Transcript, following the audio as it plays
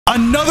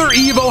Another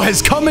Evo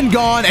has come and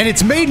gone, and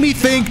it's made me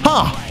think,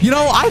 you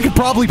know, I could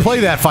probably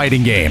play that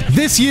fighting game.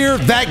 This year,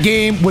 that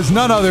game was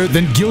none other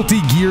than Guilty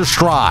Gear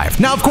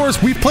Strive. Now, of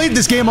course, we've played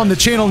this game on the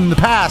channel in the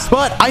past,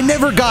 but I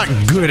never got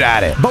good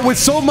at it. But with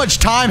so much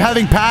time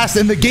having passed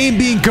and the game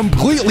being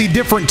completely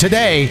different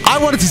today, I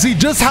wanted to see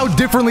just how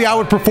differently I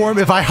would perform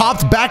if I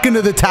hopped back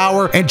into the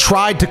tower and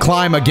tried to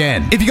climb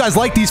again. If you guys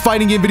like these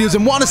fighting game videos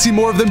and want to see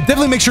more of them,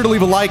 definitely make sure to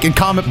leave a like and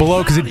comment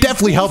below, because it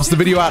definitely helps the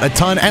video out a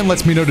ton and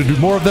lets me know to do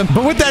more of them.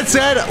 But with that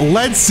said,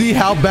 let's see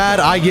how bad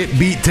I get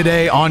beat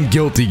today on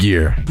Guilty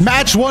Gear.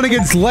 Match 1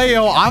 against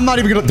Leo. I'm not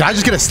even gonna, did I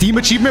just get a Steam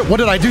achievement? What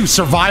did I do?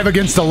 Survive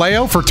against a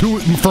Leo for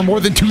more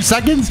than 2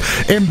 seconds?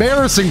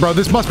 Embarrassing, bro.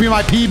 This must be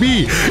my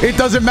PB. It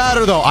doesn't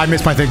matter though. I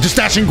missed my thing. Just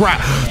dash and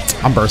grab.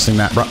 I'm bursting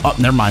that, bro. Oh,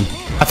 never mind.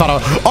 I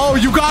thought oh,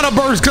 you gotta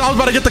burst, because I was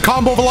about to get the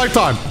combo of a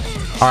lifetime.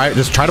 All right,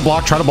 just try to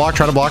block, try to block,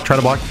 try to block, try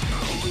to block.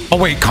 Oh,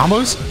 wait,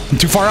 combos? I'm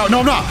too far out. No,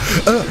 I'm not.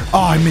 Oh,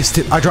 I missed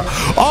it. I dropped.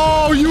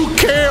 Oh, you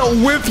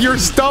can't whiff your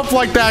stuff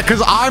like that,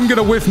 because I'm going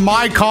to whiff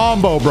my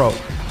combo, bro.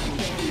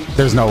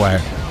 There's no way.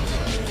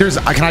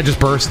 Can I just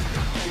burst?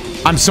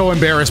 I'm so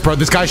embarrassed, bro.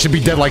 This guy should be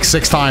dead like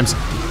 6 times.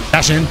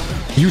 Dash in.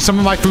 Use some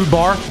of my food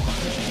bar.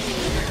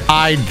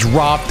 I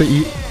dropped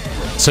the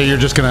So you're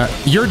just going to...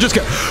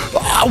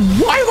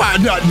 why?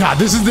 No,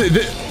 this is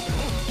the...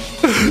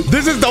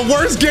 This is the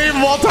worst game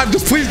of all time.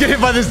 Just please get hit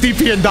by this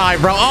DP and die,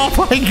 bro.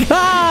 Oh my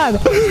god.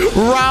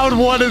 Round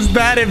 1 is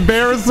that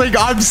embarrassing.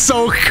 I'm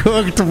so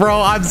cooked, bro.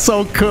 I'm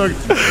so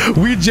cooked.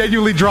 We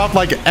genuinely dropped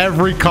like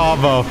every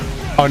combo.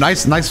 Oh,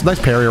 nice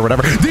parry or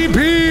whatever.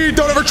 DP,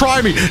 don't ever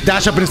try me.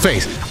 Dash up in his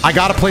face. I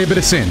gotta play a bit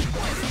of sin.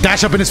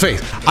 Dash up in his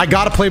face. I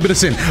gotta play a bit of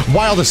sin.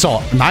 Wild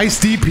assault. Nice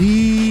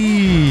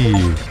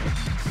DP.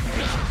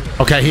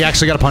 Okay, he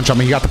actually got a punch on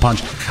me. He got the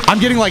punch. I'm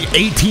getting like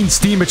 18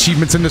 Steam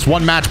achievements in this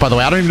one match, by the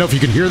way. I don't even know if you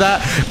can hear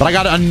that, but I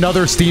got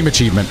another Steam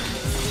achievement.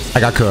 I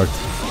got cooked.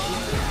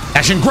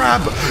 Dash and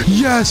grab.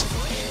 Yes.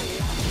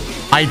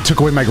 I took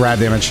away my grab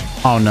damage.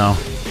 Oh, no.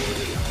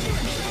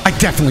 I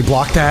definitely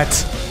blocked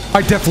that.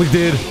 I definitely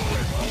did.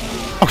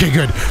 Okay,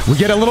 good. We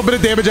get a little bit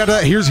of damage out of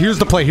that. Here's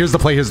the play. Here's the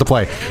play. Here's the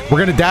play. We're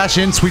going to dash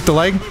in, sweep the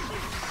leg.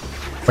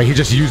 Wait, he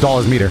just used all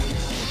his meter.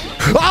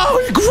 Oh,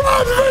 he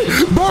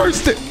grabbed me.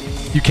 Burst it.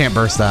 You can't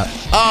burst that.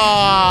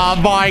 Oh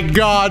my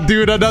god,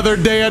 dude. Another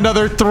day,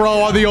 another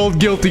throw on the old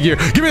Guilty Gear.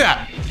 Give me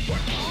that.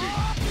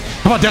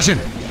 Come on, dash in.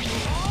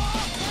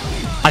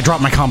 I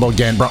dropped my combo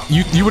again, bro.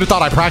 You would have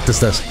thought I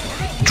practiced this.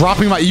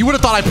 You would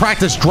have thought I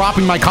practiced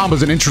dropping my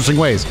combos in interesting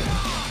ways.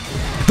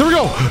 There we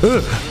go.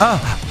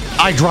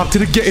 I dropped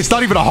it again. It's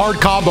not even a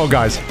hard combo,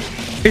 guys.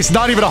 It's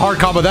not even a hard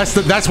combo.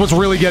 That's what's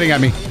really getting at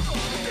me.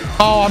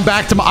 Oh, I'm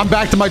back to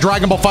my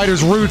Dragon Ball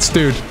FighterZ roots,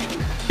 dude.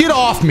 Get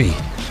off me.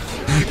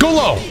 Go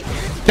low.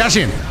 Dash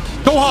in.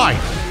 Go high.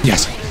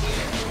 Yes.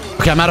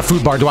 Okay, I'm out of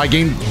food bar. Do I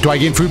gain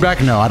food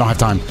back? No, I don't have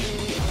time.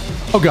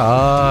 Oh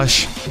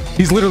gosh.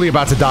 He's literally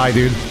about to die,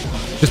 dude.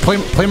 Just play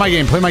my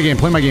game. Play my game.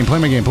 Play my game. Play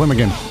my game. Play my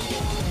game.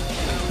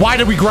 Why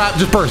did we grab?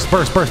 Just burst.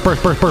 Burst. Burst.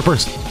 Burst. Burst. Burst.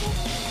 Burst.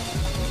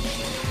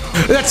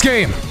 That's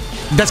game.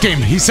 That's game.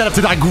 He's set up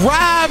to die.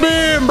 Grab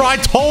him, bro. I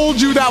told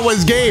you that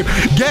was game.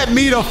 Get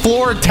me to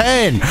floor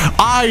 10.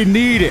 I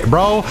need it,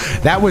 bro.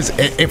 That was...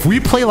 If we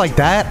play like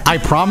that, I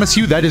promise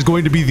you that is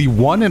going to be the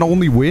one and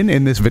only win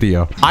in this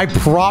video. I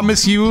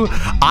promise you,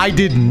 I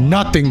did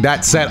nothing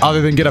that set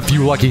other than get a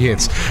few lucky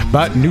hits.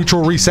 But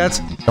neutral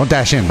resets, don't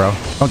dash in, bro.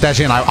 Don't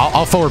dash in.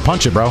 I'll forward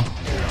punch it, bro.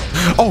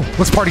 Oh,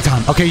 let's party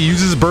time. Okay, he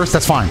uses his burst.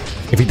 That's fine.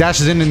 If he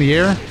dashes in the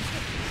air...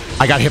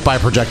 I got hit by a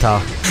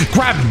projectile.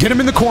 Grab him. Get him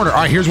in the corner. All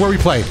right, here's where we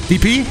play.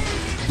 DP.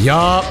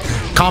 Yup.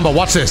 Combo.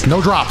 Watch this.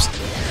 No drops.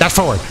 Dash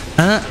forward.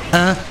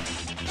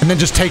 And then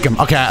just take him.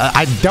 Okay,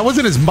 that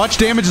wasn't as much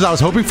damage as I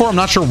was hoping for. I'm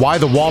not sure why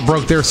the wall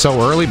broke there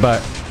so early,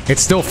 but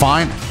it's still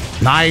fine.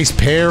 Nice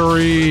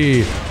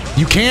parry.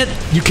 You can't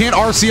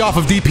RC off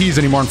of DPs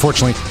anymore,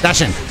 unfortunately.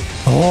 Dash in.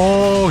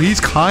 Oh, he's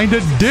kind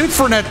of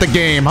different at the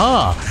game,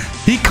 huh?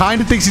 He kind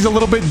of thinks he's a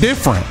little bit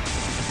different.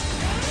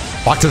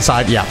 Walk to the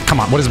side. Yeah, come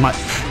on. What is my...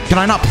 Can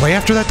I not play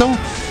after that, though?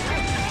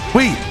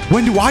 Wait,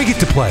 when do I get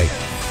to play?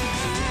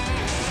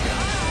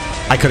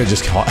 I could have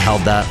just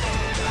held that.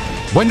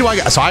 When do I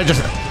get... So I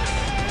just...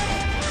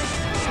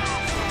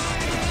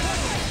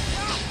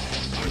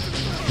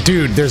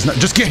 Dude, there's no...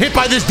 Just get hit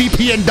by this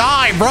DP and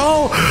die,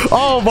 bro!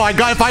 Oh my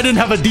god, if I didn't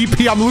have a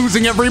DP, I'm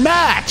losing every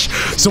match!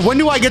 So when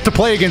do I get to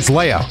play against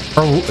Leo?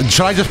 Or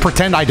should I just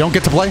pretend I don't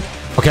get to play?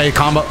 Okay,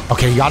 combo.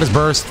 Okay, he got his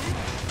burst.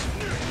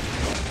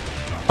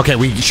 Okay,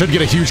 we should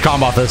get a huge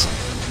combo off this.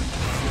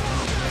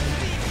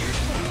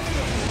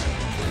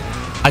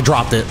 I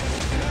dropped it.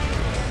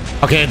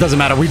 Okay, it doesn't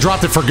matter. We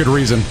dropped it for good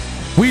reason.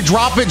 We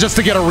drop it just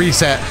to get a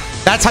reset.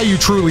 That's how you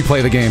truly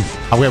play the game.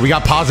 Okay, we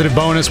got positive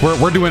bonus.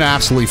 We're doing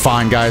absolutely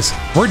fine, guys.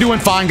 We're doing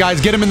fine,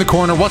 guys. Get him in the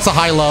corner. What's the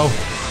high-low?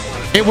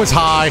 It was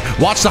high.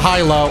 Watch the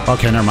high-low.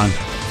 Okay, never mind.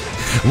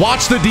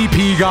 Watch the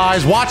DP,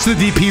 guys. Watch the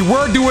DP.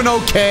 We're doing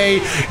okay.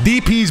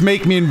 DPs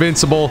make me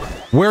invincible.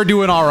 We're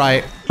doing all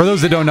right. For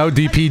those that don't know,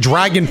 DP,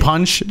 Dragon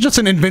Punch, just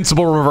an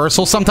invincible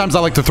reversal. Sometimes I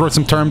like to throw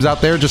some terms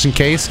out there just in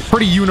case.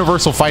 Pretty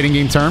universal fighting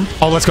game term.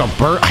 Oh, let's go.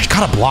 I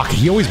gotta block.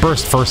 He always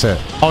bursts first hit.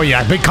 Oh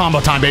yeah, big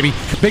combo time, baby.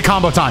 Big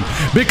combo time.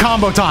 Big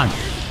combo time.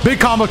 Big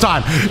combo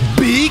time.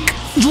 Beak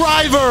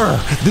driver.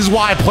 This is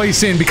why I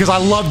place in, because I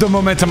love the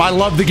momentum. I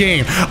love the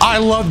game. I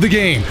love the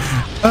game.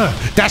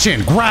 Dash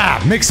in,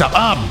 grab, mix up,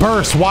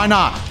 burst. Why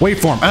not?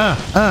 Waveform.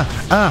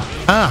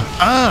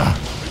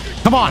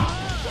 Come on.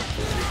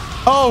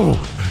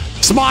 Oh.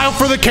 Smile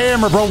for the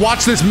camera, bro.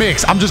 Watch this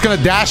mix. I'm just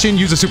gonna dash in,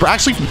 use the super.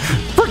 Actually,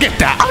 forget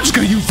that. I'm just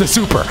gonna use the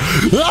super.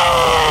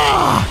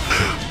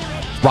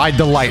 Ride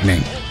the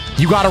lightning.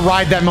 You gotta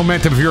ride that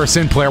momentum if you're a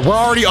Sin player. We're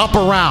already up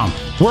around.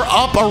 We're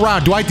up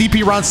around. Do I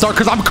DP round start?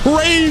 Because I'm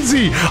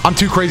crazy. I'm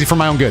too crazy for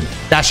my own good.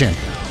 Dash in.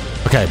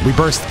 Okay, we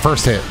burst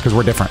first hit because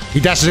we're different. He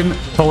dashes in,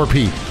 forward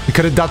P. He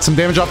could have done some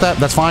damage off that.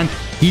 That's fine.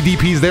 He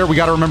DP's there. We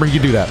gotta remember he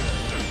can do that.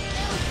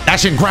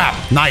 Dash in, grab.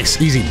 Nice,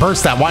 easy.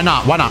 Burst that. Why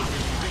not? Why not?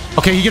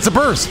 Okay, he gets a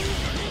burst.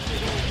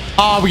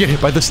 Oh, we get hit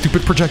by the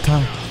stupid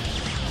projectile.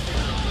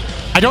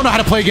 I don't know how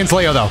to play against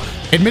Leo, though.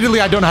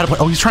 Admittedly, I don't know how to play.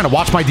 Oh, he's trying to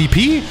watch my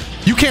DP?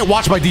 You can't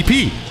watch my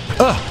DP.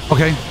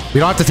 Okay. We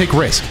don't have to take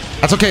risk.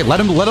 That's okay.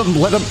 Let him.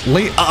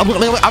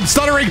 I'm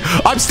stuttering.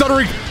 I'm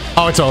stuttering.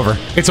 Oh, it's over.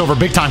 It's over.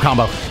 Big time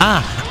combo.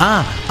 I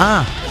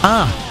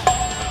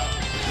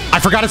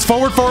forgot it's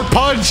forward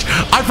punch.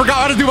 I forgot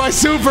how to do my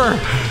super.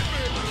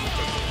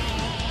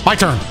 My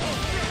turn.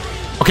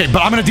 Okay,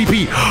 but I'm gonna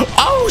DP.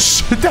 Oh,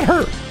 shit, that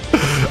hurt.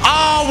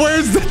 Oh,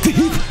 where's the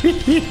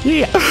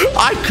DP?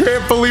 I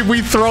can't believe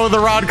we throw the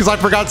round because I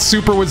forgot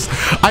super was...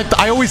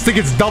 I always think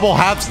it's double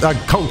half,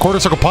 quarter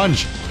circle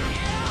punch.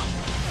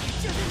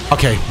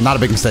 Okay, not a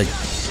big mistake.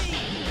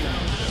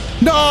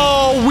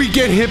 No, we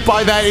get hit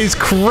by that. Is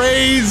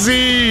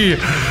crazy.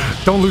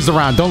 Don't lose the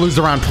round. Don't lose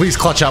the round. Please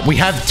clutch up. We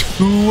have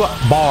 2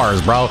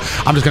 bars, bro.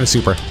 I'm just gonna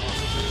super.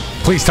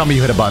 Please tell me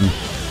you hit a button.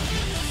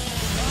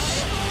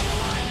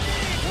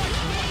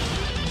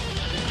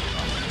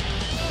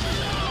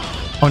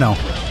 Oh no,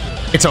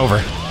 it's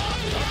over.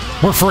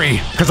 We're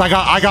free because I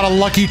got a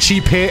lucky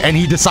cheap hit and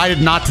he decided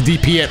not to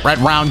DP it at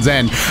round's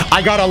end.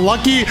 I got a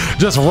lucky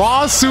just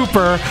raw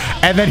super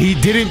and then he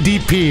didn't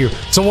DP.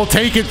 So we'll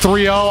take it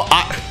 3-0.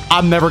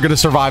 I'm never gonna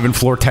survive in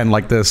floor 10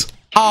 like this.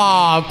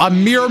 A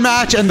mirror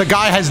match and the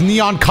guy has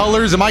neon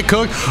colors. Am I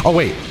cooked? Oh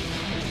wait,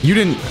 you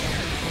didn't.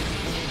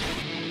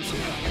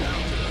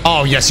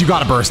 Oh yes, you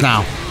got a burst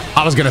now.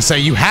 I was gonna say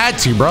you had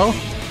to, bro.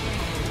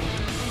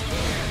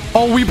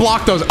 Oh, we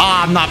blocked those.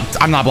 I'm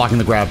not blocking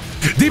the grab.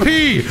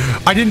 DP!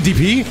 I didn't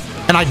DP,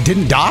 and I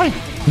didn't die?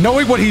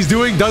 Knowing what he's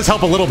doing does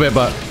help a little bit,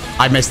 but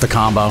I missed the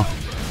combo.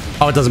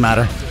 Oh, it doesn't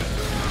matter.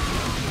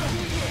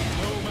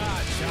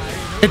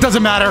 It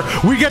doesn't matter.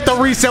 We get the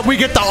reset. We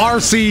get the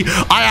RC.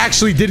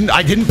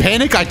 I didn't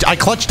panic. I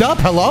clutched up.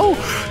 Hello?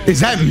 Is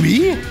that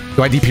me?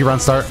 Do I DP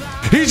run start?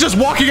 He's just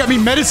walking at me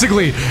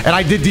menacingly, and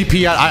I did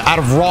DP out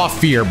of raw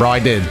fear, bro. I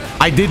did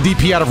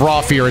DP out of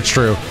raw fear. It's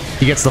true.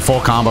 He gets the full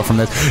combo from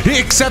this.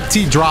 Except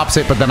he drops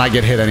it, but then I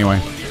get hit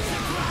anyway.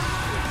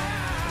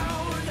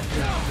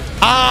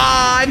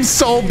 I'm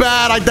so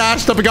bad. I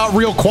dashed up and got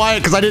real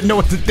quiet because I didn't know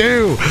what to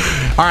do.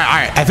 All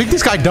right. I think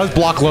this guy does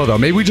block low, though.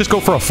 Maybe we just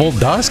go for a full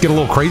dust, get a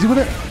little crazy with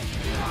it.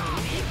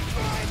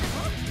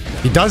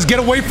 He does get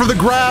away for the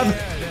grab.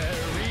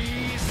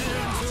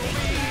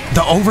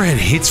 The overhead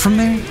hits from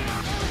there.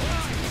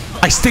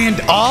 I stand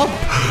up.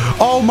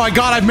 Oh, my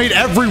God. I've made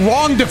every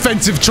wrong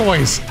defensive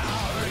choice.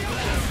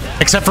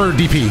 Except for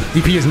DP.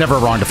 DP is never a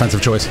wrong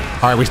defensive choice.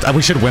 All right,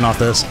 we should win off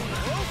this.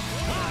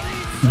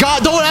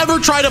 God, don't ever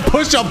try to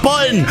push a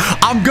button.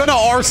 I'm gonna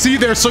RC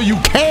there so you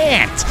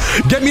can't.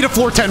 Get me to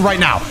floor 10 right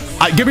now.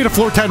 Get me to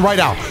floor 10 right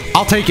now.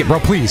 I'll take it,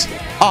 bro, please.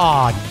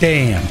 Aw,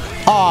 damn.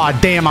 Aw,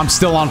 damn, I'm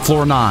still on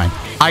floor 9.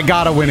 I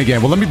gotta win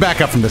again. Well, let me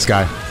back up from this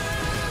guy.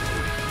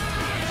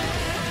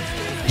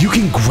 You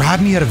can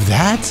grab me out of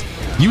that?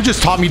 You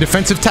just taught me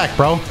defensive tech,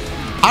 bro.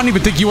 I don't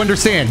even think you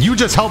understand. You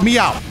just helped me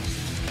out.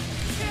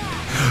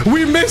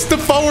 We missed the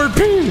forward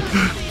P.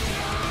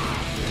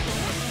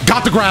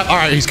 Got the grab. All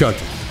right, he's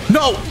cooked.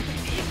 No.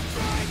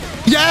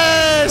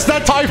 Yes,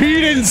 that time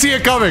he didn't see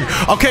it coming.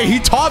 Okay, he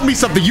taught me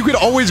something. You can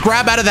always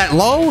grab out of that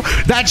low.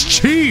 That's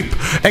cheap.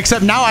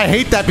 Except now I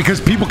hate that because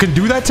people can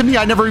do that to me.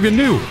 I never even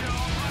knew.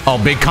 Oh,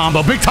 big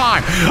combo, big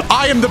time.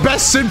 I am the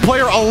best Sin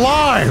player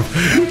alive.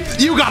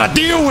 You gotta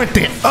deal with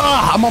it.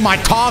 I'm on my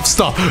top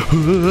stuff.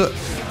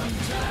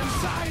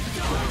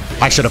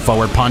 I should have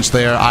forward punched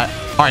there.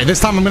 All right, this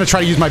time I'm gonna try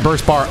to use my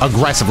burst bar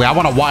aggressively. I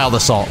want a wild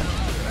assault.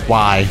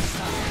 Why?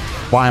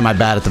 Why am I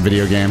bad at the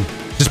video game?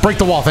 Just break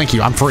the wall, thank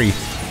you. I'm free.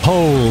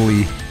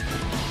 Holy.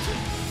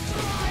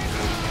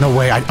 No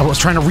way, I was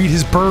trying to read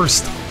his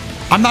burst.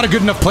 I'm not a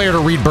good enough player to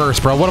read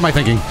burst, bro. What am I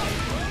thinking?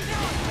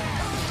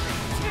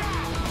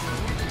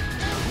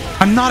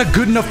 I'm not a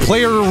good enough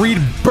player to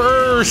read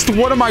burst.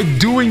 What am I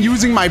doing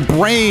using my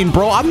brain,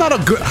 bro?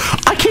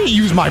 I can't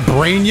use my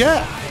brain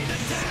yet.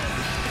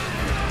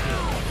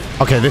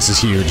 Okay, this is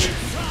huge.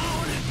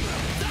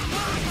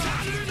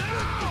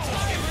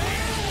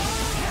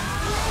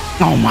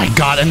 Oh my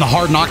God, and the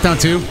hard knockdown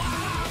too.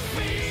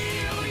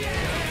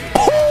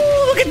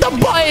 Oh, look at the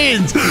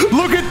buttons.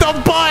 Look at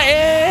the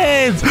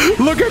buttons.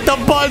 Look at the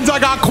buttons. I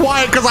got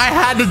quiet because I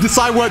had to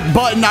decide what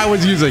button I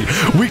was using.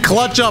 We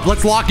clutch up.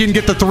 Let's lock in,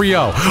 get the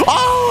 3-0.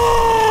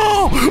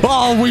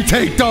 Oh, we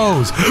take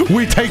those.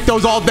 We take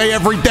those all day,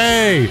 every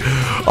day.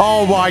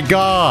 Oh my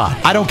God.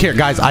 I don't care,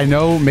 guys. I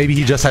know maybe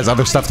he just has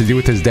other stuff to do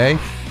with his day.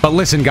 But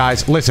listen,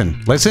 guys,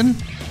 listen.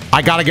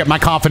 I got to get my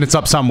confidence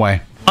up some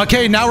way.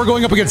 Okay, now we're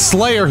going up against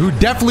Slayer, who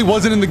definitely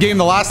wasn't in the game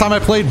the last time I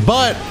played,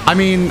 but, I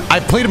mean,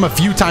 I've played him a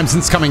few times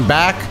since coming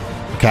back.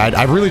 Okay,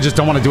 I really just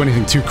don't want to do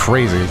anything too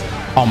crazy.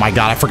 Oh my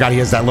God, I forgot he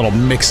has that little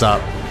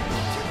mix-up.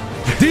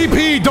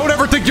 DP, don't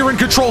ever think you're in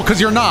control, because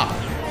you're not.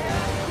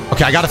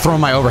 Okay, I got to throw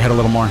in my overhead a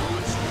little more.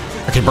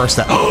 Okay, burst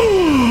that.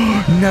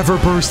 Never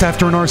burst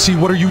after an RC.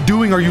 What are you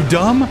doing? Are you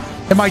dumb?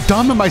 Am I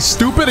dumb? Am I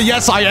stupid?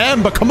 Yes, I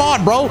am, but come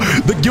on, bro.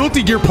 The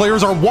Guilty Gear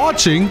players are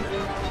watching.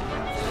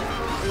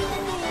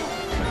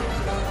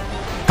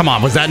 Come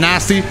on, was that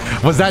nasty?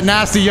 Was that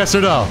nasty, yes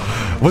or no?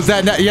 Was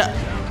that yeah?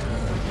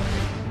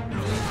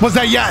 Was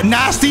that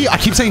nasty? I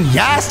keep saying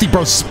yasty,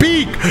 bro.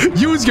 Speak.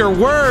 Use your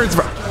words,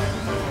 bro.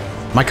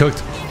 Am I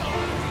cooked?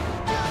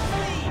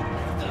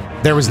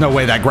 There was no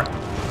way that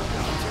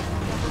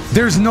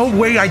there's no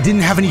way I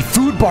didn't have any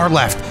food bar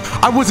left.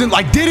 I wasn't,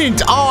 I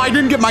didn't. Oh, I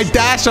didn't get my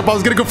dash up. I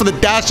was gonna go for the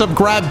dash up,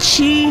 grab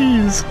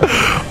cheese.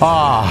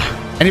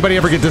 Ah, anybody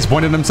ever get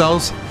disappointed in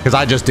themselves? Because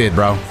I just did,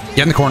 bro.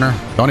 Get in the corner.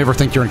 Don't ever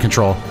think you're in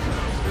control.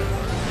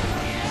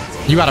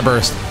 You gotta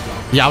burst.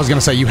 Yeah, I was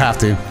gonna say you have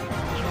to.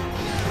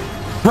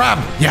 Grab.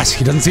 Yes,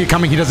 he doesn't see it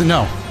coming. He doesn't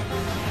know.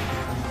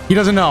 He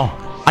doesn't know.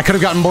 I could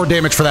have gotten more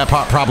damage for that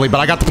probably, but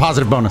I got the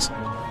positive bonus.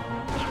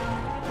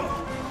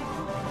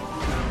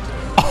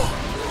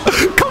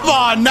 Oh, come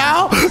on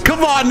now.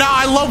 Come on now.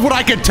 I love when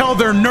I can tell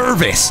they're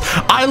nervous.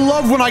 I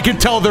love when I can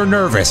tell they're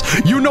nervous.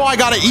 You know I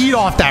gotta eat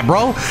off that,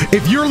 bro.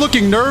 If you're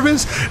looking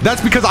nervous,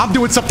 that's because I'm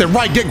doing something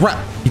right. Get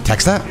grab. He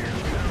text that?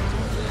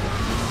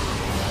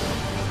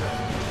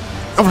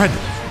 Overhead.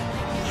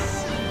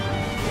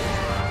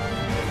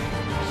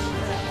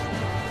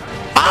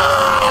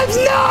 Ah, I'm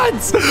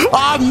nuts!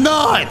 I'm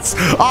nuts!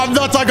 I'm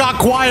nuts. I got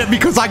quiet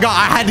because I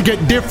had to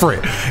get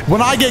different.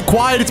 When I get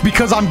quiet, it's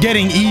because I'm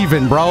getting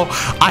even, bro.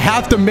 I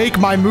have to make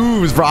my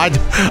moves, bro.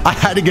 I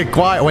had to get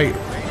quiet. Wait.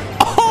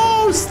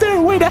 Oh,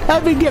 stairway to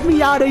heaven, get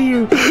me out of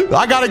here.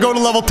 I gotta go to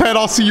level 10.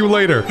 I'll see you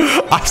later.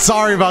 I'm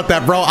sorry about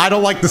that, bro. I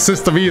don't like the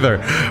system either.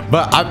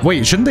 But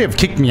wait, shouldn't they have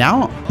kicked me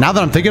out? Now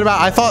that I'm thinking about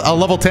it, I thought a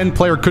level 10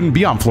 player couldn't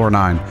be on floor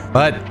 9.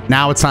 But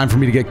now it's time for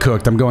me to get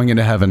cooked. I'm going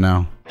into heaven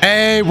now.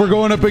 Hey, we're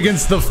going up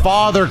against the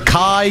father,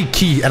 Kai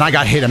Ki. And I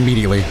got hit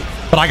immediately.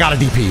 But I got a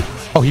DP.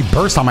 Oh, he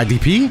burst on my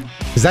DP?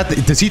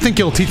 Does he think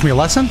he'll teach me a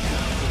lesson?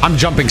 I'm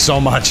jumping so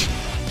much.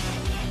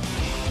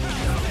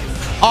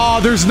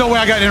 Oh, there's no way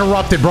I got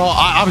interrupted, bro.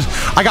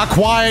 I got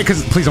quiet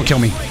because please don't kill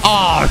me.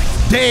 Oh,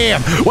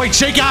 damn. Wait,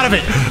 shake out of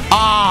it.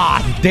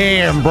 Ah,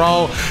 damn,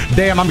 bro.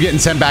 Damn, I'm getting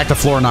sent back to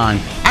floor 9.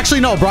 Actually,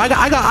 no, bro. I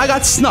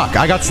got snuck.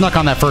 I got snuck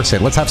on that first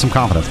hit. Let's have some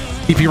confidence.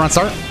 EP run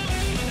start.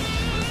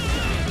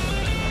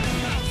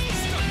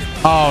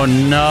 Oh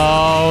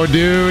no,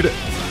 dude.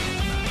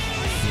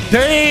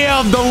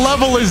 Damn, the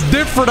level is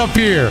different up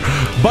here.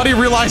 Buddy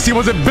realized he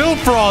wasn't built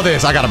for all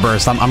this. I gotta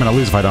burst. I'm gonna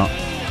lose if I don't.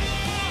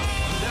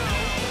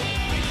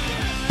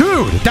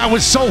 Dude, that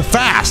was so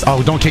fast.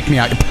 Oh, don't kick me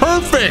out.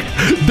 Perfect.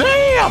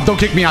 Damn. Don't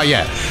kick me out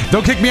yet.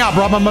 Don't kick me out,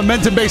 bro. I'm a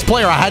momentum-based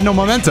player. I had no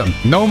momentum.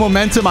 No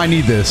momentum. I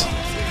need this.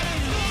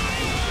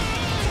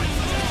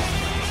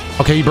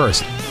 Okay, he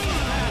burst.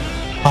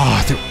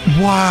 Oh, dude.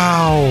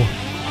 Wow.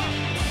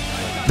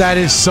 That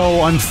is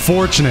so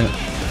unfortunate.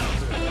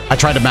 I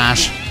tried to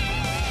mash.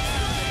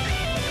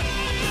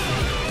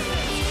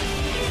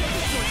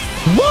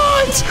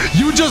 What?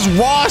 You just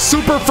raw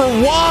super for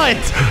what?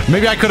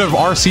 Maybe I could have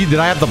RC'd. Did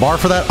I have the bar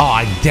for that? Oh,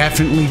 I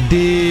definitely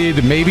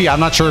did. Maybe. I'm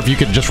not sure if you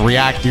could just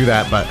react, do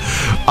that, but...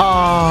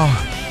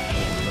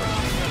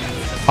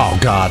 Oh,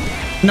 God.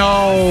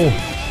 No.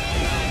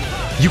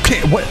 You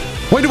can't... What?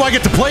 When do I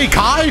get to play,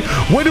 Kai?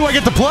 When do I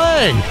get to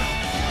play?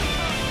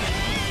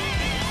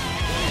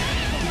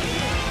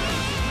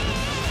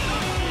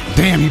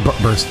 Damn, he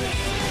burst.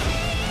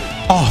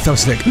 Oh, that was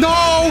sick. No,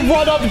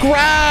 run up,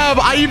 grab.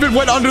 I even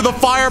went under the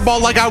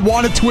fireball like I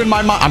wanted to in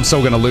my mind. I'm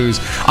so gonna lose.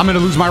 I'm gonna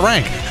lose my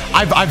rank.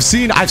 I've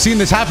seen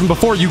this happen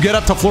before. You get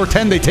up to floor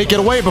 10, they take it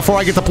away before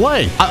I get to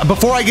play.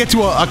 Before I get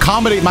to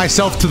accommodate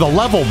myself to the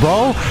level,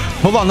 bro.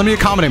 Hold on, let me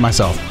accommodate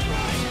myself.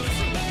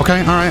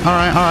 Okay, all right, all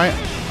right, all right.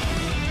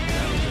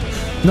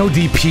 No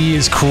DP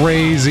is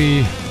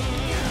crazy.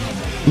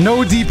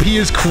 No DP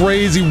is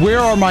crazy. Where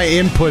are my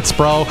inputs,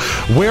 bro?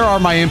 Where are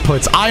my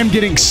inputs? I am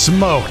getting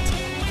smoked.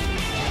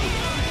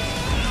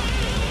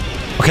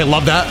 Okay,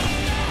 love that.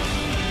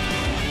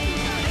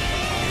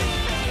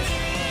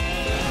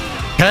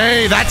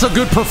 Hey, that's a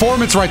good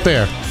performance right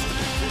there.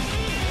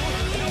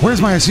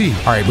 Where's my IC?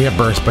 All right, we have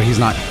burst, but he's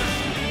not.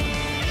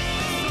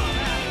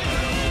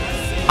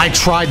 I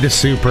tried to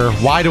super.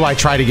 Why do I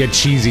try to get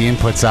cheesy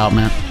inputs out,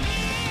 man?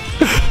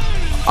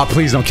 Oh,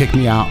 please don't kick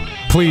me out.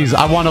 Please,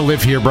 I want to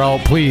live here, bro.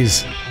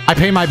 Please. I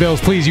pay my bills.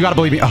 Please, you got to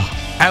believe me.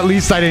 Oh, at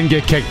least I didn't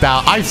get kicked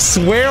out. I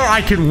swear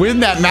I can win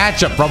that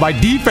matchup, bro. My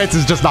defense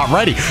is just not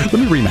ready. Let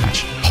me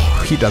rematch.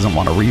 Oh, he doesn't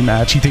want to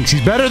rematch. He thinks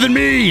he's better than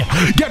me.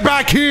 Get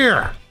back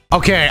here.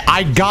 Okay,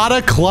 I gotta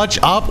clutch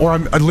up or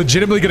I'm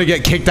legitimately gonna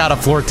get kicked out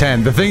of floor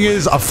 10. The thing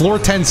is, a floor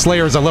 10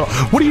 Slayer is a little...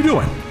 What are you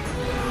doing?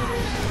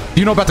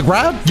 You know about the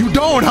grab? You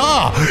don't,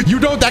 huh? You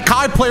don't. That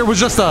Kai player was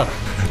just a...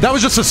 That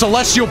was just a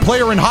celestial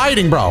player in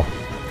hiding, bro.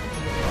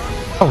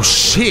 Oh,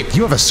 shit.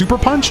 You have a super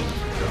punch?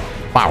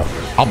 Wow.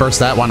 I'll burst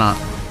that. Why not?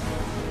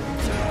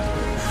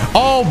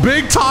 Oh,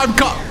 big time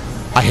cut.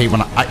 I hate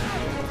when I...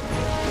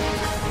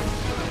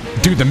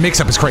 Dude, the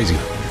mix-up is crazy.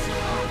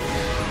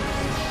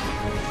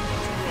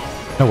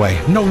 No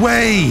way. No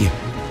way.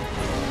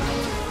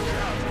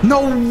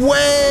 No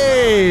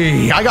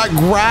way. I got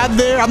grabbed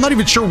there. I'm not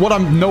even sure what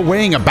I'm no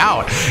weighing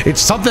about.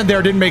 It's something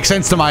there didn't make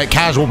sense to my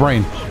casual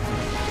brain.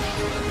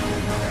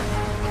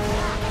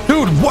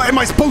 Dude, what am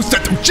I supposed to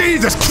do?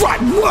 Jesus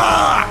Christ.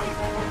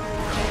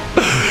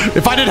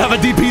 If I didn't have a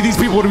DP, these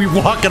people would be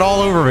walking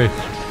all over me.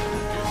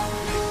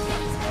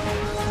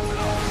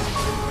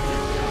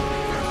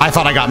 I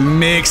thought I got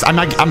mixed.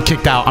 I'm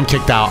kicked out. I'm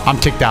kicked out. I'm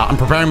kicked out. I'm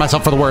preparing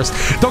myself for the worst.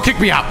 Don't kick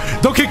me out.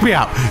 Don't kick me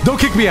out. Don't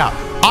kick me out.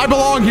 I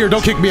belong here.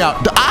 Don't kick me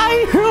out.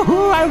 I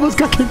almost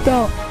got kicked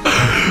out.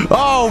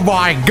 Oh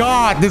my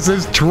God. This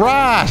is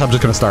trash. I'm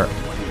just going to start.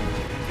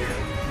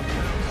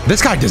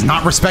 This guy does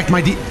not respect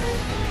my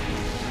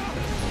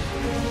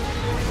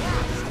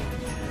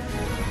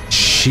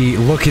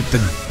Look at the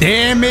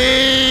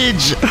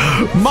damage.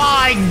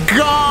 My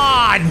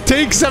God.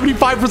 Take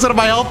 75% of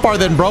my health bar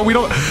then, bro. We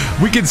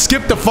can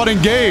skip the fun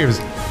and games.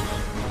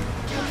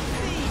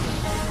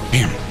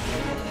 Damn.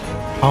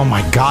 Oh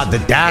my God. The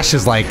dash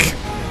is like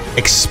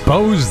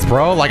exposed,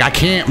 bro. Like I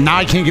can't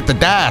get the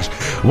dash.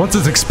 Once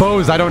it's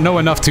exposed, I don't know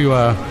enough to,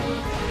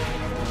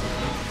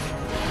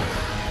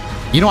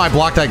 you know, I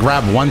blocked that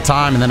grab one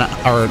time and then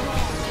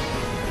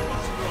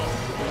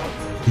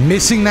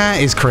missing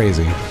that is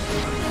crazy.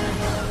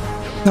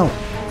 No,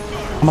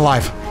 I'm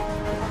alive.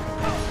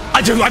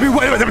 What am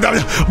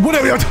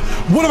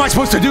I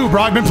supposed to do,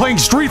 bro? I've been playing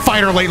Street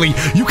Fighter lately.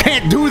 You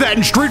can't do that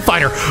in Street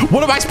Fighter.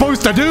 What am I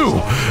supposed to do?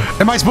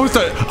 Am I supposed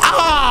to...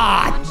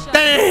 Ah,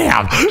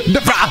 damn.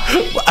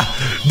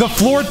 The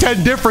floor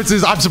 10 difference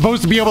is I'm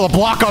supposed to be able to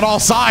block on all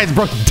sides,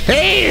 bro.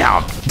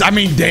 Damn. I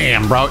mean,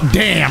 damn, bro.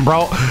 Damn,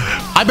 bro.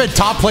 I bet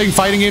top playing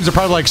fighting games are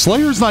probably like,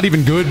 Slayer's not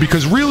even good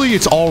because really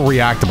it's all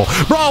reactable.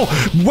 Bro,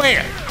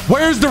 where?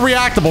 Where's the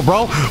reactable,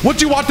 bro? What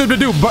do you want them to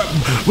do? But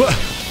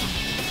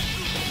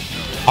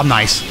I'm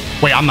nice.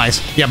 Wait, I'm nice.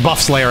 Yeah,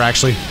 buff Slayer,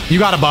 actually. You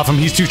gotta buff him.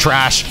 He's too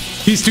trash.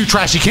 He's too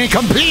trash. He can't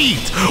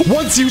compete.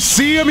 Once you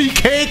see him, he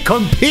can't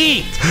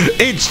compete.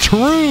 It's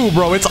true,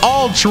 bro. It's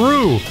all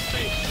true.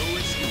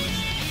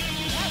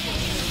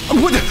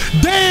 What?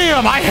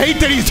 Damn, I hate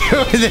that he's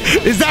doing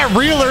it. Is that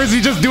real or is he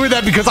just doing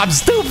that because I'm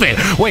stupid?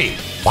 Wait,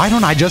 why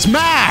don't I just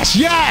mash?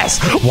 Yes.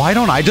 Why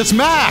don't I just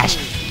mash?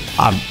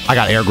 I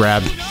got air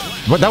grabbed.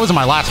 But that wasn't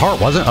my last heart,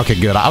 was it? Okay,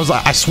 good.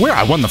 I swear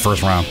I won the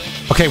first round.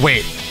 Okay,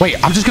 wait.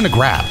 I'm just gonna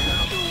grab.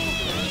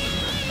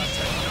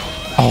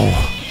 Oh.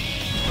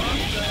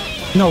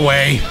 No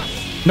way.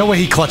 No way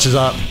he clutches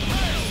up.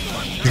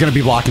 He's gonna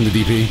be blocking the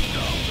DP.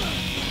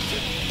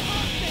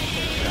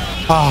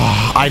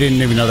 Oh, I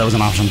didn't even know that was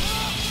an option.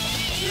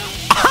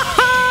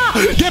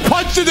 Get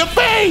punched in the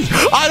face!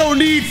 I don't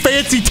need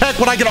fancy tech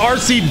when I can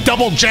RC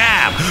double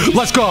jab.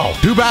 Let's go.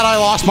 Too bad I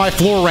lost my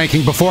floor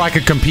ranking before I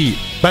could compete.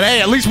 But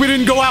hey, at least we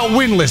didn't go out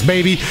winless,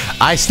 baby.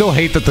 I still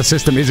hate that the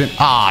system isn't...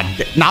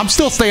 No, I'm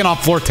still staying on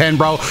floor 10,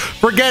 bro.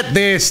 Forget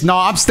this. No,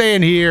 I'm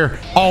staying here.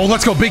 Oh,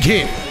 let's go. Big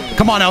hit.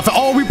 Come on, Alpha.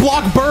 Oh, we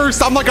block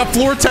burst. I'm like a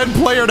floor 10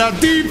 player now.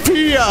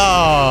 DP.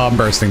 Oh, I'm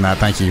bursting that.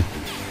 Thank you.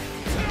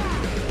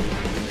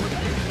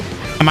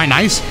 Am I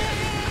nice?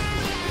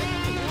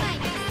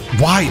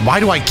 Why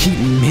do I keep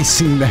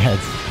missing the head?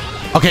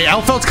 Okay,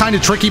 L-Felt's kind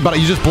of tricky, but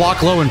you just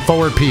block low and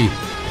forward P.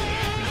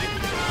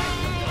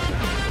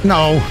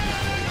 No.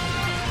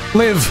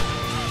 Live.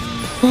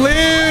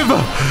 Live.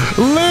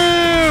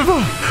 Live.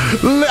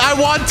 I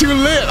want to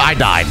live. I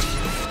died.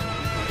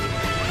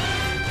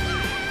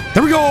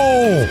 There we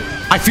go.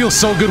 I feel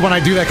so good when I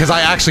do that because I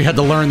actually had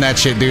to learn that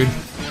shit, dude.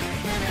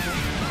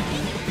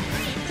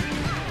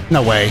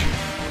 No way.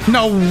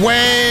 No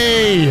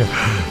way.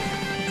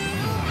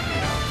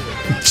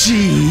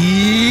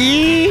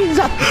 Jeez.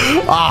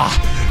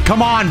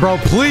 Come on, bro,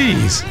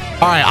 please.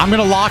 All right, I'm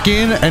gonna lock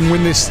in and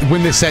win this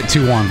set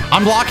 2-1.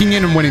 I'm locking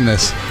in and winning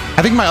this.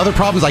 I think my other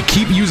problem is I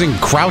keep using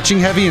crouching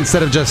heavy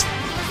instead of just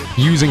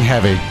using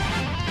heavy.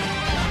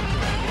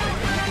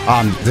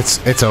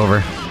 It's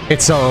over.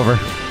 It's so over.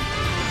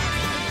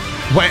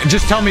 Wait,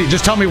 just tell me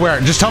where I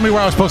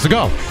was supposed to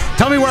go.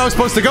 Tell me where I was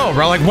supposed to go,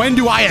 bro. Like, when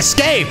do I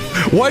escape?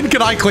 When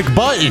can I click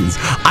buttons?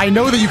 I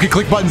know that you can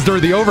click buttons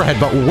during the overhead,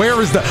 but where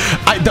is the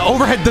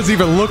overhead doesn't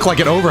even look like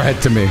an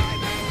overhead to me.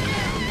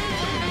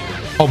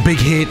 Oh, big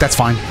hit. That's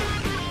fine.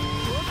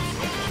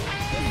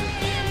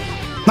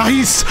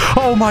 Nice.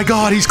 Oh my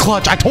God, he's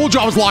clutch. I told you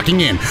I was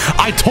locking in.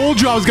 I told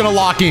you I was gonna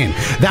lock in.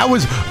 That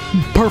was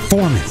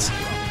performance.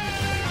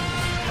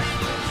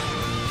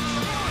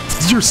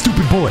 You're a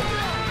stupid bullet.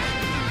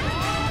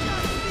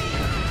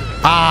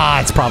 Ah,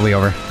 it's probably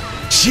over.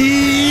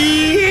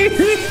 Jeez,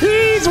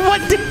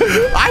 what?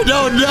 I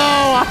don't know.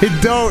 I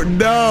don't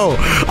know.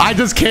 I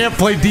just can't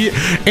play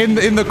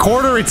in the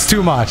corner. It's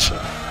too much.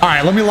 All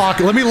right, let me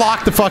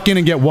lock the fuck in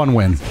and get one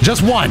win.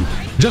 Just one.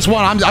 Just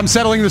one. I'm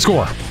settling the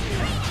score.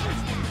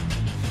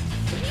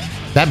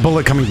 That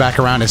bullet coming back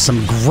around is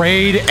some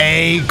grade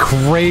A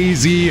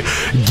crazy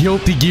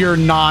Guilty Gear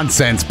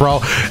nonsense, bro.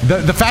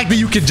 The fact that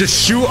you can just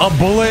shoot a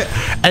bullet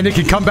and it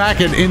can come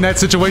back in that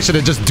situation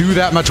and just do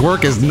that much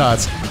work is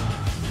nuts.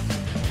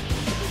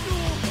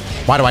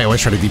 Why do I always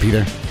try to DP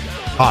there?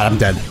 Oh, I'm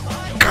dead.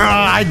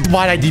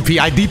 Why'd I DP?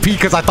 I DP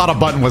because I thought a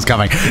button was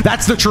coming.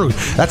 That's the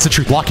truth. That's the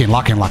truth. Lock in,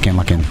 lock in, lock in,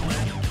 lock in.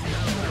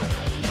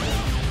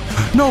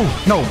 No,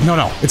 no, no,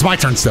 no. It's my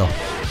turn still.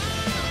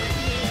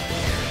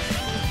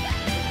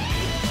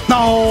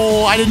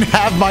 No, I didn't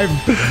have my...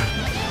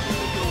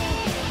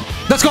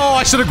 Let's go.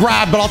 I should have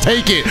grabbed, but I'll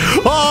take it.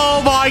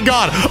 Oh, my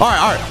God. All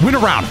right. Win a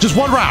round. Just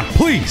one round,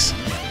 please.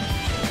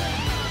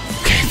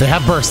 Okay, they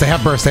have burst. They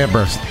have burst. They have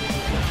burst.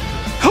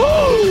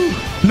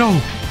 No.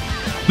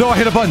 No, I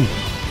hit a button.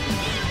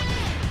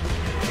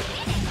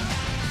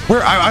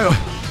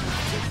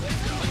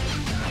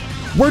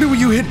 Where do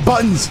you hit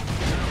buttons?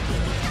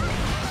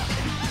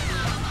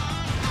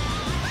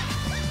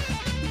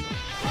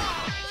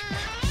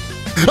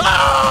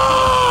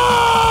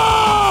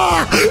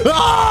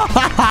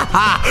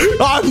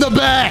 I'm the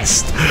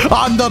best.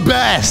 I'm the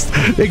best.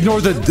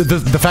 Ignore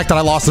the fact that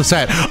I lost the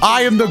set.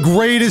 I am the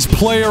greatest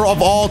player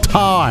of all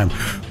time.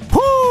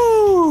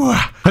 Woo!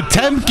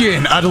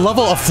 Potemkin at a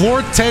level of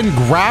floor 10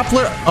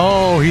 grappler.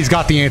 Oh, he's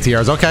got the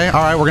anti-airs. Okay,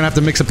 all right. We're gonna have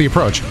to mix up the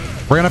approach.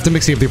 We're gonna have to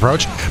mix up the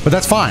approach, but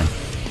that's fine.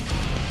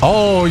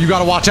 Oh, you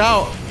gotta watch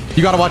out.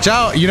 You gotta watch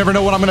out. You never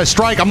know when I'm gonna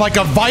strike. I'm like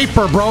a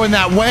viper, bro, in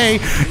that way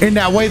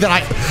that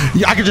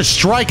I could just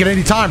strike at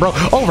any time, bro.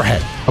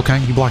 Overhead. Okay,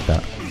 you blocked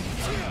that.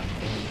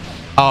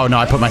 Oh no,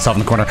 I put myself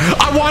in the corner.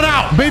 I want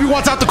out. Baby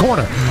wants out the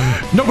corner.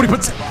 Nobody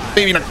puts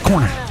baby in a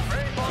corner.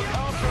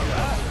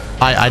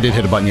 I did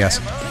hit a button,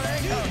 yes.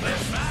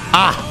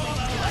 Ah.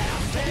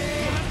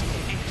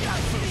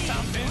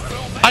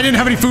 I didn't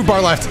have any food bar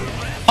left.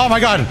 Oh my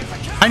God.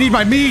 I need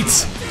my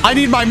meats. I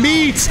need my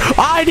meats.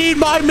 I need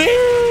my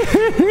meats.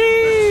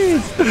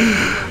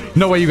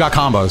 No way you got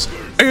combos.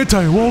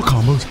 Anti-wall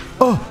combos.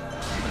 Oh.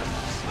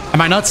 Am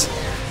I nuts?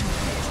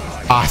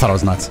 Ah, I thought I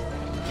was nuts.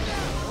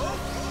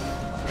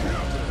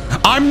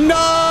 I'm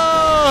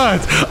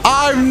nuts.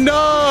 I'm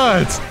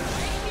nuts.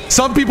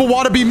 Some people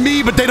want to be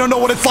me, but they don't know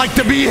what it's like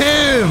to be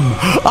him.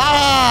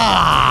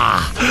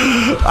 Ah.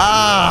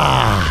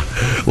 Ah.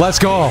 Let's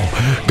go.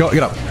 Go,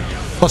 get up.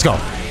 Let's go.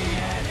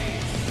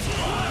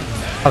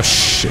 Oh,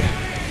 shit.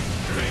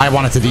 I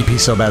wanted to DP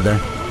so bad there.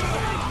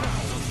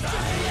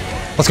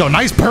 Let's go.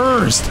 Nice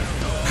burst.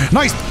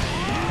 Nice.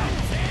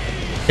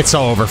 It's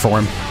so over for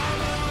him.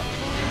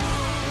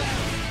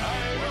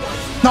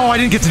 No, I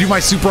didn't get to do my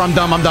super. I'm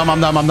dumb. I'm dumb. I'm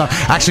dumb. I'm dumb.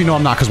 Actually, no,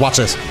 I'm not, because watch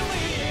this.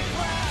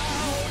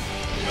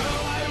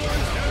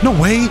 No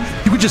way.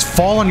 You could just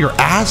fall on your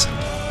ass.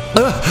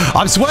 Ugh,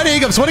 I'm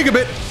sweating. I'm sweating a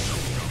bit.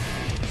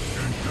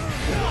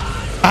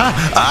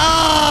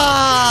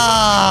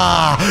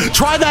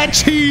 Try that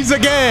cheese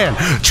again.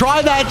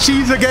 Try that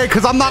cheese again,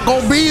 because I'm not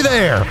going to be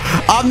there.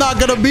 I'm not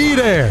going to be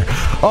there.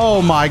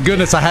 Oh, my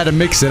goodness. I had to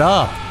mix it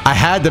up. I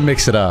had to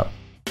mix it up.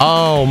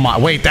 Oh, my.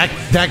 Wait,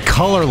 that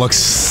color looks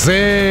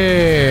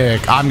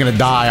sick. I'm going to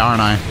die,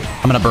 aren't I?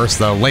 I'm going to burst,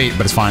 though. Late,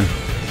 but it's fine.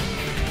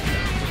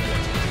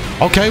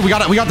 Okay, we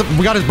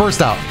got his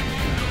burst out.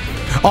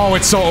 Oh,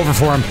 it's so over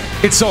for him.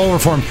 It's so over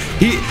for him.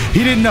 He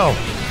didn't know.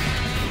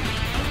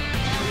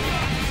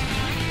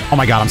 Oh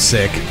my God, I'm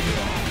sick.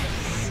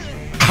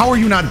 How are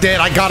you not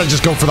dead? I gotta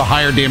just go for the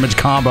higher damage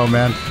combo,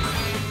 man.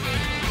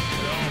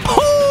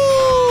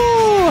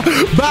 Oh,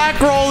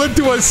 back roll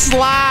into a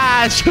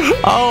slash.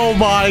 Oh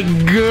my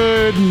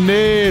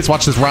goodness.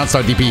 Watch this round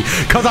start DP,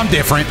 because I'm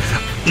different.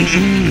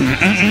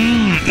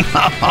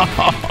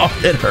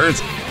 It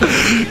hurts.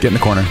 Get in the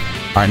corner.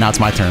 All right, now it's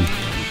my turn.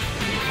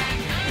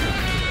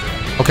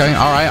 Okay,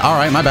 all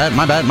right, my bad.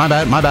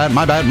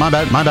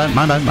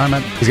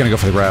 He's gonna go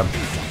for the grab.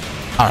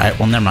 All right,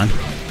 well, never mind.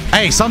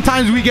 Hey,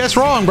 sometimes we guess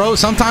wrong, bro.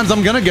 Sometimes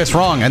I'm gonna guess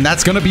wrong, and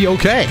that's gonna be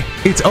okay.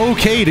 It's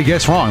okay to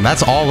guess wrong.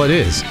 That's all it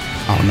is.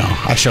 Oh no,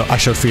 I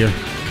showed fear.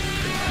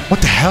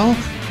 What the hell?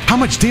 How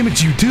much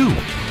damage do you do?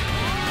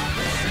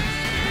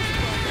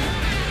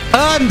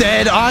 I'm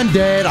dead. I'm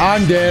dead.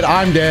 I'm dead.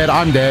 I'm dead.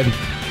 I'm dead.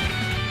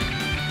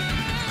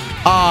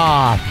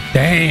 Ah,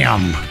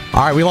 damn.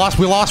 All right, we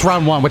lost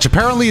round one, which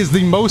apparently is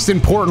the most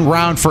important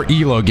round for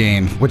elo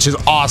gain, which is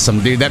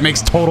awesome, dude. That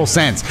makes total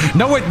sense.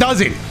 No, it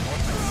doesn't.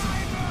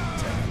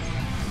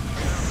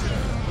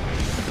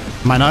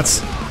 Am I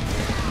nuts?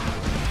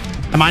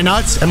 Am I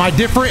nuts? Am I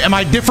different? Am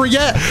I different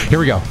yet? Here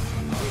we go.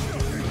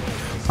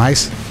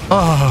 Nice.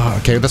 Oh,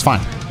 okay, that's fine.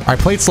 All right,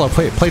 play it slow.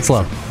 Play it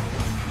slow.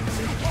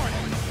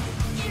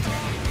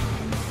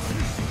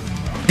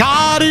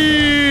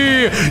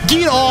 buddy.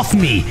 Get off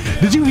me.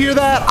 Did you hear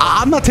that?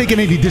 I'm not taking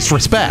any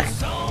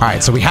disrespect. All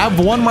right, so we have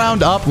one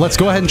round up. Let's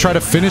go ahead and try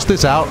to finish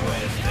this out.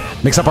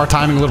 Mix up our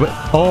timing a little bit.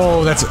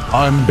 Oh, that's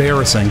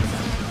embarrassing.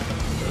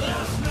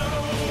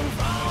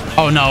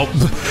 Oh no,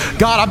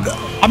 God,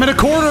 I'm in a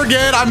corner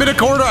again. I'm in a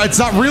corner. It's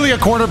not really a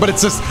corner, but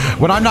it's just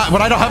when I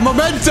don't have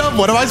momentum,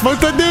 what am I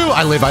supposed to do?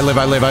 I live.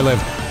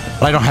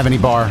 But I don't have any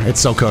bar. It's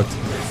so cooked.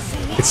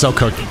 It's so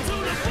cooked.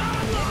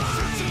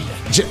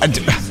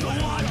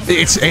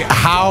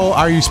 How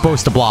are you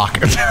supposed to block?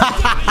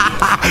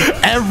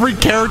 Every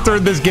character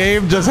in this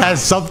game just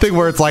has something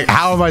where it's like,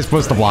 how am I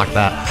supposed to block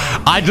that?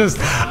 I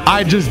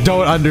just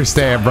don't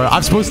understand, bro.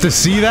 I'm supposed to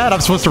see that? I'm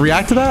supposed to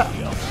react to that?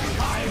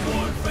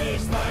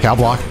 Okay, I'll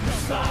block.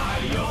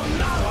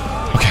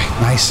 Okay,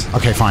 nice.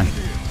 Okay, fine.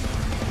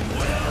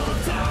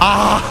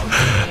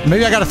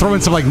 Maybe I gotta throw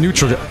in some like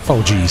neutral.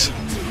 Oh, geez.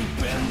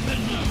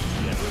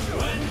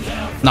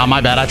 Nah, my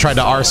bad. I tried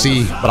to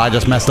RC, but I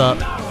just messed up.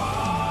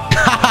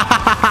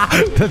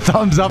 The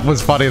thumbs up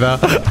was funny though.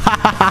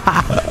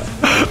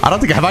 I don't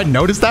think, have I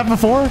noticed that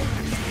before?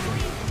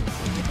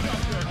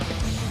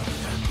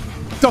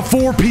 The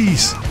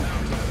 4-piece. All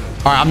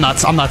right, I'm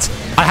nuts.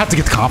 I have to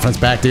get the confidence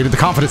back, dude. The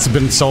confidence has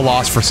been so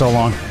lost for so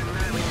long.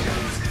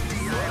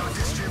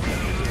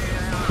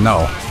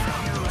 No.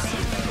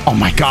 Oh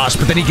my gosh,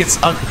 but then he gets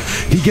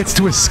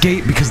to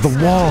escape because the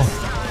wall.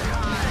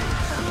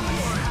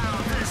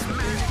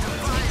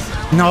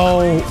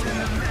 No.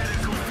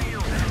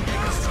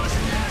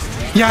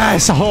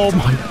 Yes. Oh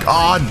my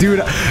God,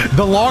 dude.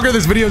 The longer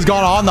this video's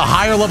gone on, the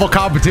higher level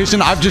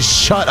competition, I've just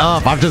shut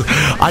up.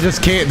 I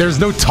just can't. There's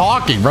no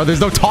talking, bro.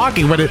 There's no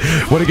talking when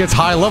it gets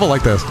high level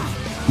like this.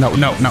 No.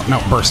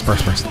 Burst.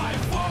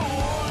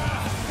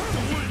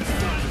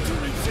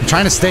 I'm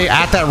trying to stay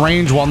at that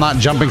range while not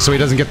jumping so he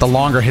doesn't get the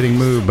longer hitting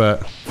move,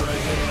 but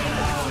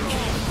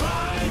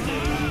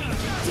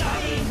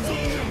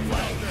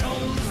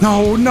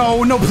no,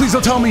 please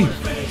don't tell me.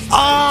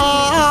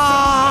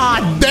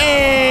 Ah,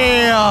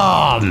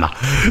 damn.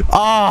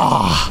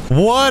 Ah,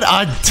 what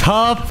a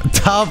tough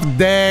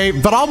day.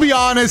 But I'll be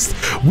honest,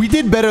 we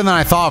did better than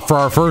I thought for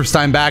our first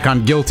time back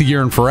on Guilty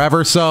Gear in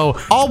forever. So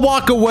I'll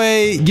walk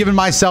away giving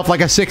myself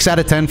like a 6 out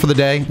of 10 for the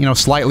day. You know,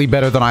 slightly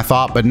better than I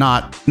thought, but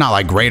not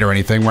like great or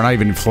anything. We're not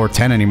even in floor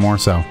 10 anymore.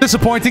 So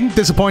disappointing.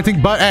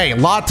 But hey, a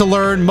lot to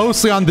learn,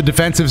 mostly on the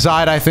defensive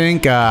side, I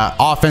think.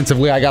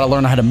 Offensively, I got to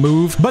learn how to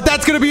move. But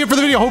that's going to be it for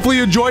the video. Hopefully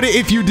you enjoyed it.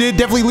 If you did,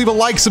 definitely leave a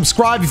like,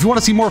 subscribe. If you want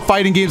to see more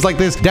fighting games like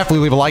this, definitely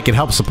leave a like. It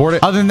helps support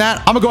it. Other than that,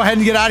 I'm gonna go ahead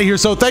and get out of here.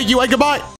 So thank you and goodbye.